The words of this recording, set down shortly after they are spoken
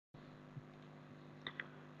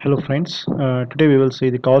Hello friends, today we will see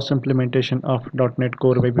the CORS implementation of .NET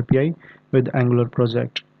Core Web API with Angular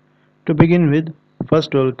project. To begin with,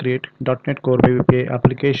 first we will create .NET Core Web API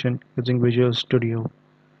application using Visual Studio.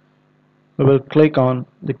 We will click on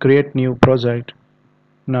the Create New Project.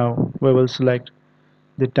 Now we will select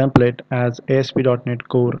the template as ASP.NET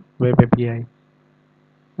Core Web API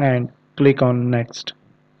and click on Next.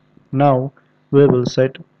 Now we will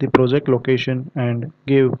set the project location and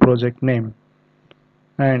give project name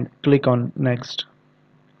and click on Next.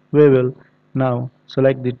 We will now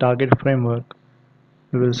select the target framework.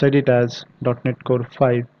 We will set it as .NET Core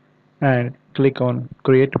 5 and click on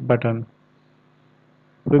Create button.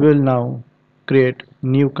 We will now create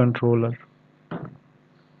new controller.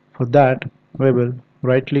 For that, we will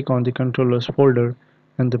right click on the controllers folder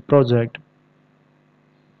in the project.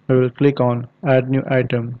 We will click on Add New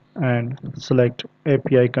Item and select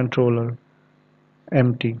API Controller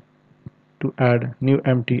Empty to add new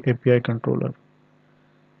empty API controller.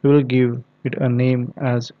 We will give it a name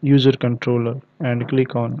as User Controller and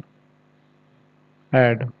click on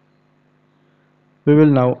Add. We will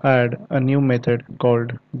now add a new method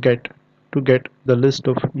called get to get the list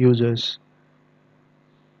of users.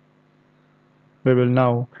 We will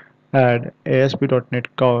now add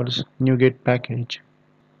ASP.NET CORS NuGet package.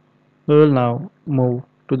 We will now move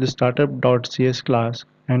to the startup.cs class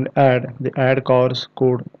and add the add CORS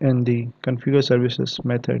code in the configure services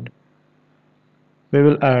method. We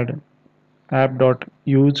will add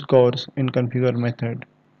app.useCORS in configure method.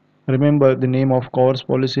 Remember, the name of CORS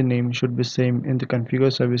policy name should be same in the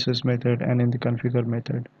configure services method and in the configure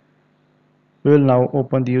method. We will now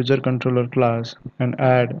open the user controller class and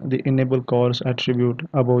add the enable CORS attribute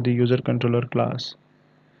above the user controller class.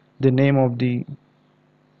 The name of the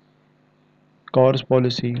CORS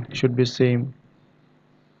policy should be same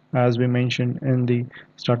as we mentioned in the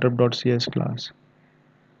startup.cs class.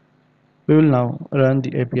 We will now run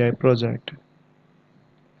the API project.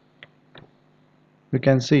 We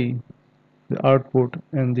can see the output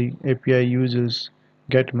in the API uses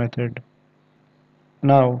get method.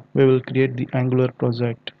 Now we will create the Angular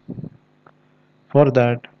project. For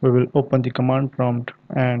that, we will open the command prompt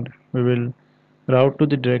and we will route to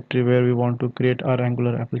the directory where we want to create our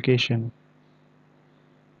Angular application.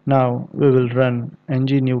 Now we will run ng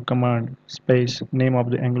new command space name of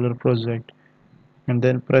the Angular project and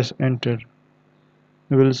then press enter.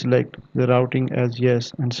 We will select the routing as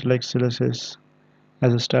yes and select CSS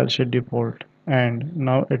as a style sheet default, and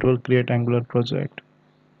now it will create Angular project.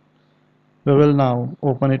 We will now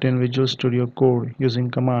open it in Visual Studio Code using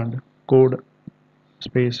command code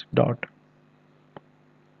space dot.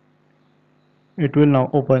 It will now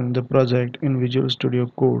open the project in Visual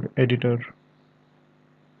Studio Code editor.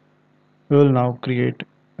 We will now create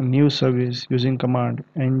a new service using command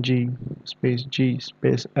ng space g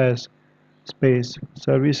space s space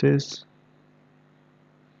services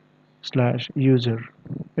slash user.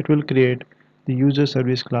 It will create the user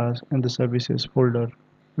service class in the services folder.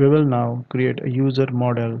 We will now create a user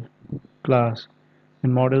model class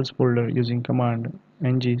in models folder using command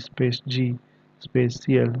ng space g space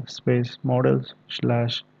cl space models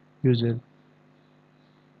slash user.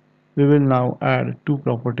 We will now add two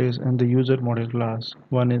properties in the user model class.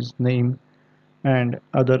 One is name and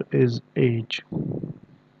other is age.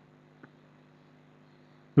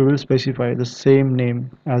 We will specify the same name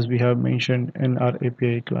as we have mentioned in our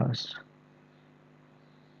API class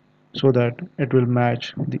so that it will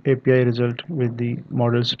match the API result with the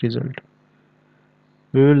model's result.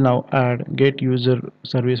 We will now add get user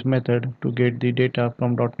service method to get the data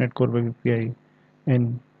from .NET Core Web API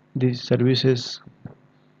in the services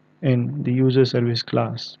in the user service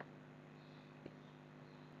class.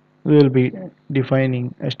 We will be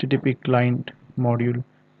defining HTTP client module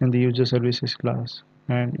in the user services class,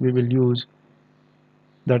 and we will use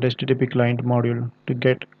that HTTP client module to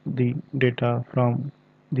get the data from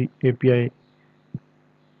the API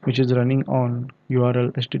which is running on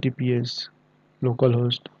URL https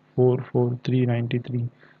localhost 44393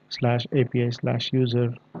 slash API slash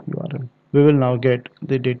user URL. We will now get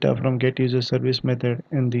the data from getUserService method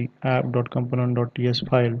in the app.component.ts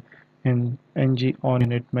file in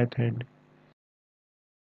ng-onInit method.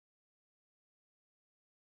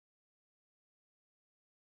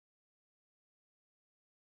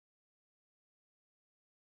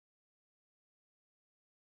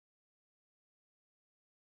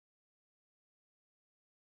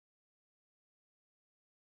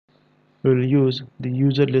 We will use the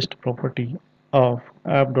user list property of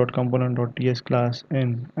app.component.ts class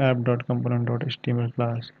in app.component.html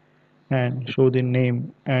class and show the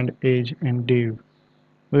name and age in div.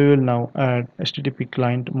 We will now add HTTP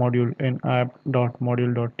client module in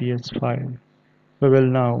app.module.ts file. We will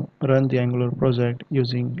now run the Angular project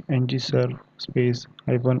using ngserve space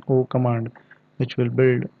 -o command, which will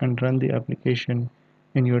build and run the application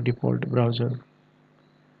in your default browser.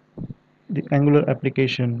 The Angular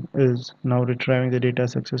application is now retrieving the data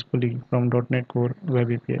successfully from .NET Core Web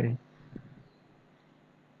API.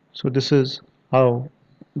 So this is how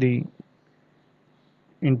the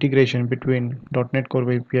integration between .NET Core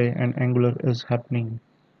Web API and Angular is happening.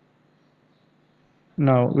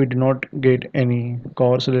 Now we do not get any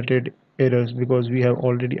CORS related errors because we have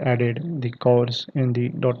already added the CORS in the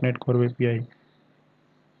 .NET Core API.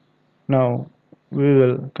 Now we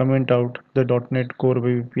will comment out the .NET Core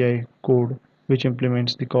API code which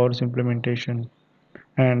implements the CORS implementation,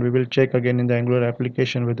 and we will check again in the Angular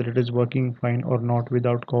application whether it is working fine or not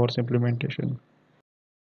without CORS implementation.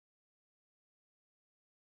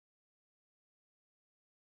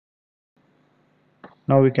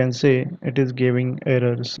 Now we can say it is giving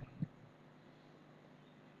errors.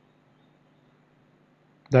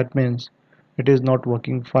 That means it is not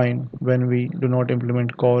working fine when we do not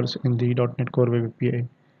implement CORS in the .NET Core Web API.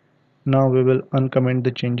 Now we will uncomment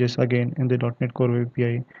the changes again in the .NET Core Web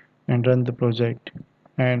API and run the project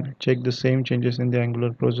and check the same changes in the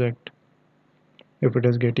Angular project if it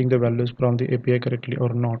is getting the values from the API correctly or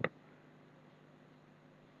not.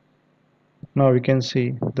 Now we can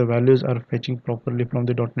see the values are fetching properly from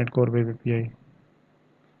the .NET Core Web API.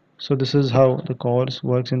 So this is how the CORS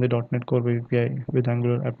works in the .NET Core Web API with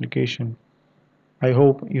Angular application. I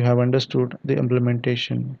hope you have understood the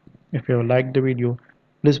implementation. If you have liked the video,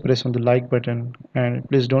 please press on the like button and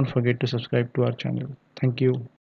please don't forget to subscribe to our channel. Thank you.